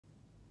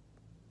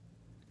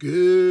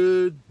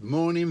Good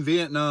morning,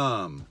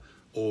 Vietnam,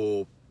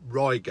 or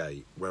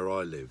Reigate, where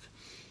I live.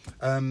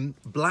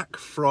 Black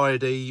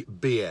Friday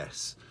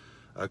BS.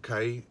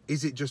 Okay,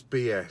 is it just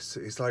BS?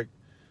 It's like,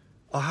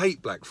 I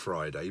hate Black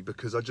Friday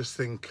because I just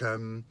think,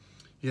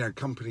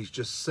 companies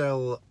just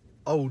sell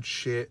old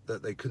shit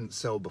that they couldn't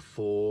sell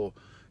before,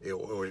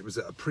 or it was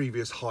at a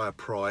previous higher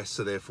price,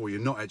 so therefore you're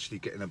not actually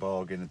getting a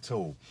bargain at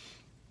all.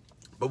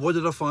 But what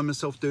did I find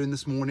myself doing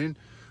this morning?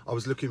 I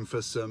was looking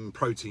for some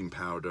protein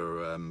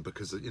powder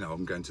because,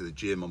 I'm going to the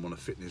gym, I'm on a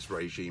fitness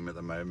regime at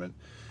the moment.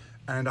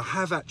 And I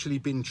have actually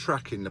been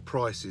tracking the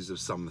prices of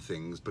some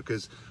things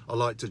because I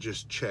like to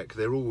just check.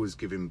 They're always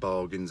giving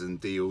bargains and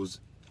deals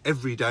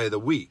every day of the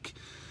week,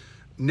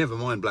 never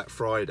mind Black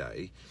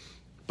Friday.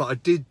 But I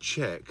did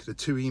check the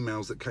 2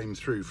 emails that came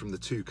through from the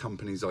 2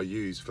 companies I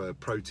use for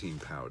protein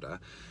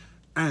powder,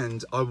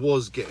 and I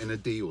was getting a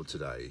deal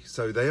today.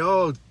 So they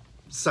are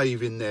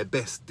saving their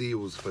best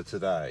deals for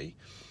today.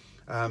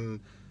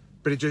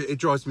 But it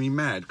drives me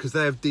mad because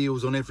they have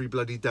deals on every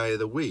bloody day of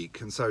the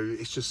week, and so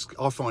it's just,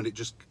 I find it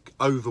just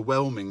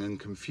overwhelming and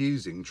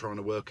confusing trying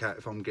to work out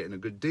if I'm getting a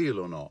good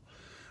deal or not.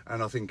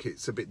 And I think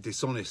it's a bit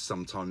dishonest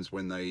sometimes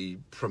when they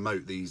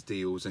promote these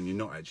deals and you're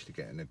not actually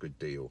getting a good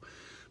deal.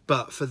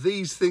 But for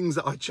these things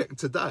that I checked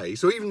today,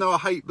 so even though I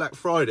hate Black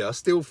Friday, I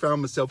still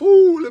found myself,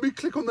 oh, let me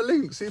click on the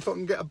link, see if I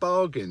can get a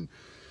bargain.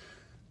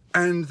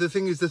 And the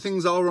thing is, the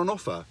things are on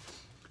offer.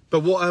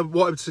 But what I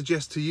would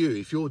suggest to you,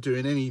 if you're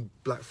doing any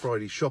Black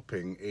Friday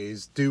shopping,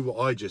 is do what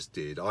I just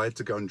did. I had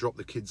to go and drop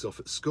the kids off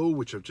at school,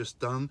 which I've just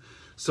done.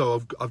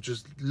 So I've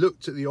just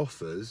looked at the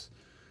offers,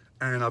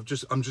 and I'm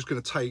just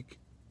going to take,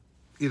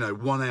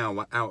 1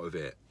 hour out of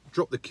it,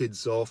 drop the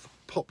kids off,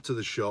 pop to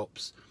the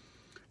shops,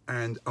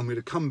 and I'm going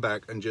to come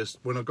back and just,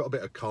 when I've got a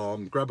bit of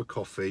calm, grab a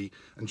coffee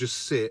and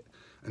just sit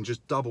and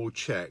just double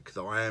check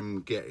that I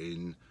am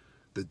getting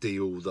the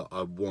deal that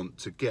I want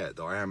to get,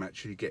 that I am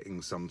actually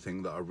getting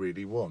something that I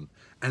really want,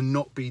 and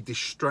not be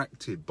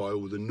distracted by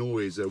all the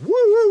noise of woo,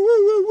 woo,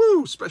 woo, woo,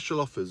 woo, special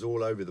offers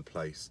all over the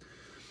place.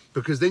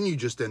 Because then you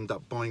just end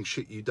up buying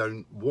shit you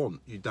don't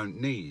want, you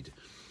don't need,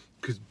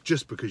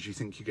 just because you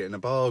think you're getting a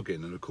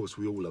bargain. And of course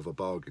we all love a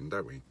bargain,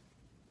 don't we?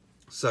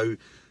 So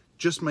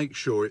just make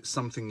sure it's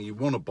something you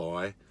want to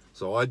buy.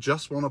 So I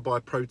just want to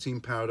buy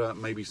protein powder,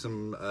 maybe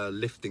some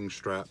lifting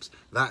straps,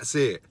 that's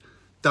it.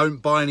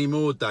 Don't buy any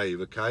more, Dave,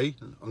 okay?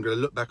 I'm going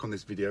to look back on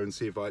this video and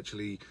see if I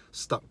actually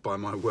stuck by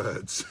my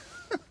words.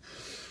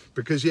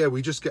 Because, yeah,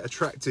 we just get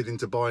attracted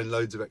into buying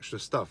loads of extra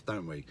stuff,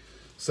 don't we?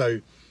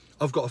 So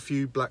I've got a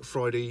few Black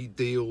Friday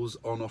deals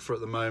on offer at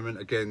the moment.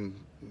 Again,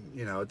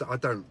 I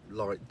don't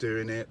like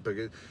doing it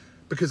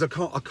because I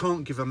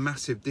can't give a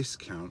massive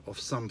discount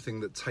off something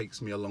that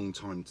takes me a long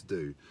time to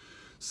do.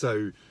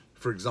 So,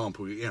 for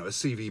example, a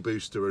CV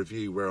booster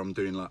review where I'm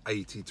doing like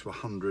 80 to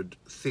 100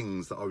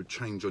 things that I would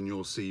change on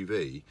your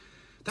CV,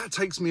 that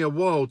takes me a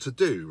while to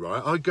do,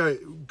 right? I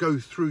go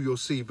through your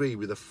CV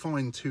with a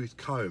fine-tooth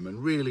comb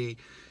and really,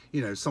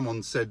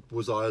 someone said,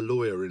 was I a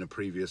lawyer in a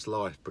previous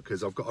life?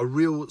 Because I've got a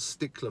real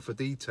stickler for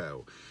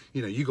detail.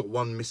 You got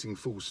one missing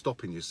full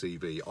stop in your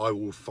CV, I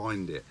will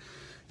find it.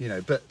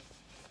 But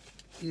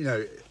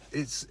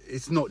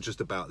it's not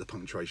just about the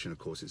punctuation, of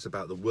course. It's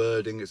about the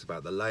wording, it's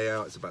about the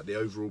layout, it's about the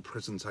overall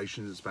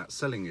presentation, it's about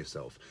selling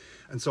yourself.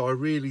 And so I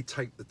really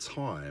take the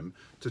time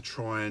to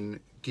try and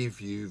give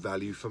you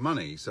value for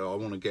money. So I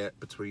want to get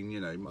between,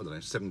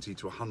 70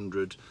 to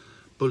 100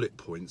 bullet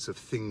points of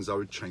things I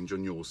would change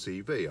on your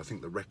CV. I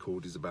think the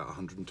record is about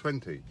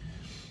 120.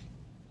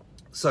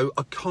 So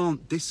I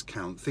can't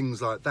discount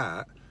things like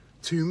that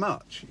too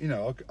much,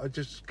 I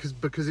just,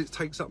 because it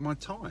takes up my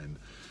time.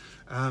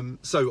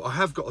 So I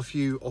have got a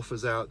few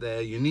offers out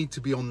there. You need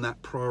to be on that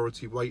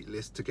priority wait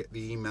list to get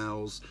the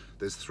emails.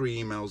 There's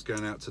 3 emails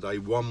going out today.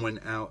 One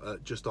went out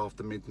at just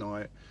after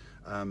midnight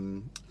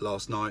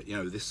last night,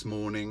 this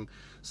morning.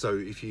 So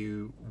if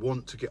you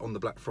want to get on the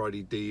Black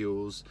Friday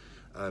deals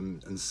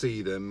and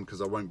see them, because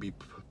I won't be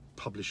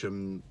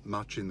publishing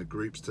much in the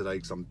groups today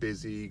because I'm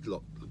busy,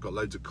 got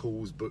loads of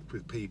calls booked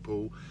with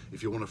people.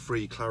 If you want a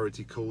free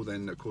clarity call,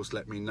 then of course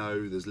let me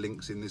know. There's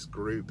links in this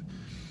group.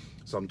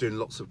 So I'm doing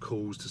lots of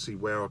calls to see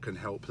where I can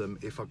help them,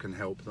 if I can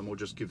help them, or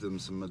just give them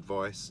some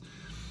advice.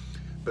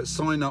 But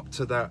sign up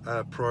to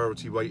that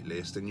priority wait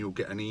list and you'll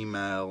get an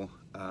email.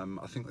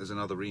 I think there's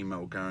another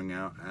email going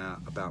out at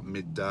about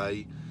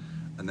midday.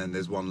 And then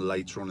there's one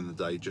later on in the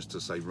day just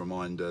to say,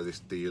 reminder, this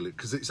deal,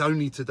 because it's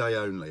only today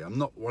only. I'm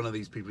not one of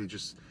these people who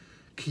just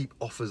keep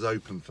offers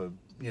open for,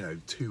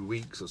 2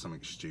 weeks or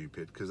something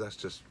stupid, because that's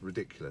just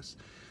ridiculous.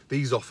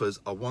 These offers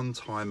are one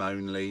time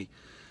only.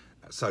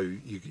 So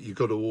you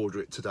got to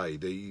order it today.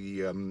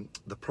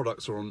 The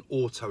products are on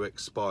auto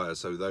expire,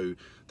 so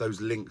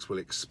those links will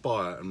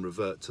expire and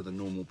revert to the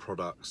normal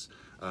products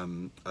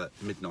at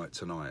midnight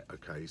tonight.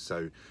 Okay,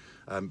 so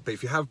but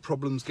if you have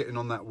problems getting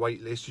on that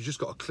wait list, you just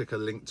got to click a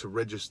link to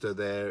register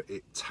there.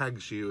 It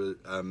tags you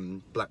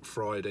Black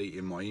Friday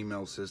in my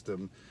email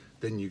system.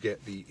 Then you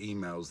get the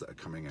emails that are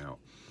coming out.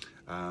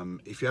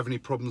 If you have any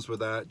problems with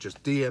that,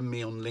 just DM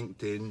me on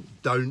LinkedIn.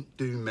 Don't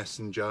do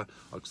Messenger,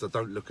 because I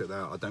don't look at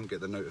that. I don't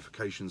get the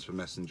notifications for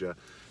Messenger.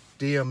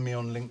 DM me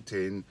on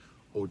LinkedIn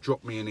or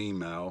drop me an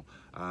email.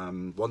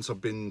 Once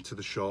I've been to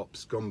the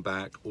shops, gone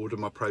back, ordered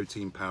my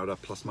protein powder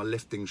plus my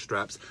lifting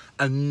straps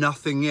and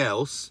nothing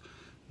else,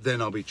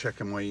 then I'll be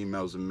checking my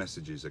emails and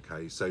messages,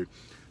 okay? So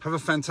have a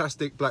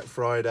fantastic Black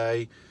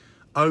Friday.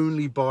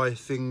 Only buy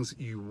things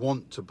you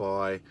want to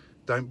buy.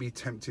 Don't be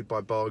tempted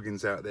by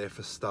bargains out there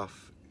for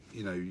stuff,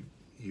 you know,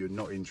 you're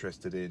not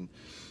interested in.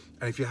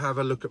 And if you have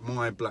a look at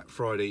my Black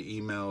Friday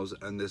emails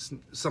and there's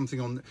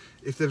something on,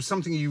 if there's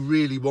something you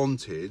really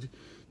wanted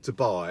to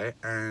buy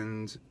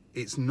and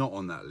it's not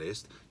on that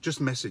list,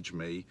 just message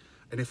me,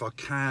 and if I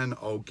can,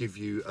 I'll give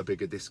you a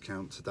bigger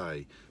discount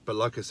today. But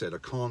like I said, I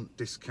can't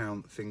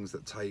discount things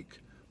that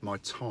take my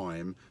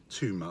time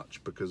too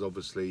much, because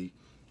obviously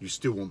you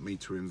still want me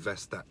to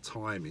invest that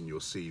time in your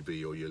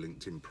CV or your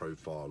LinkedIn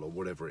profile or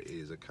whatever it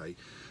is, okay?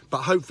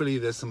 But hopefully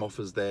there's some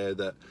offers there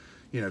that,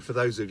 you know, for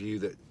those of you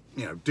that,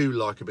 you know, do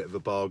like a bit of a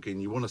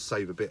bargain, you want to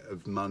save a bit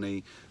of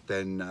money,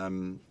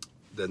 then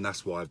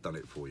that's why I've done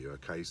it for you,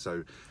 okay?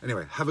 So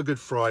anyway, have a good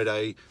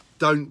Friday.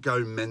 Don't go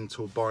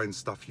mental buying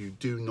stuff you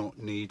do not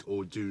need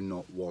or do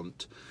not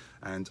want.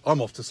 And I'm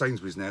off to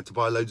Sainsbury's now to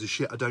buy loads of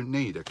shit I don't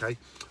need, okay?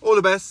 All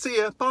the best. See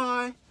ya.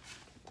 Bye.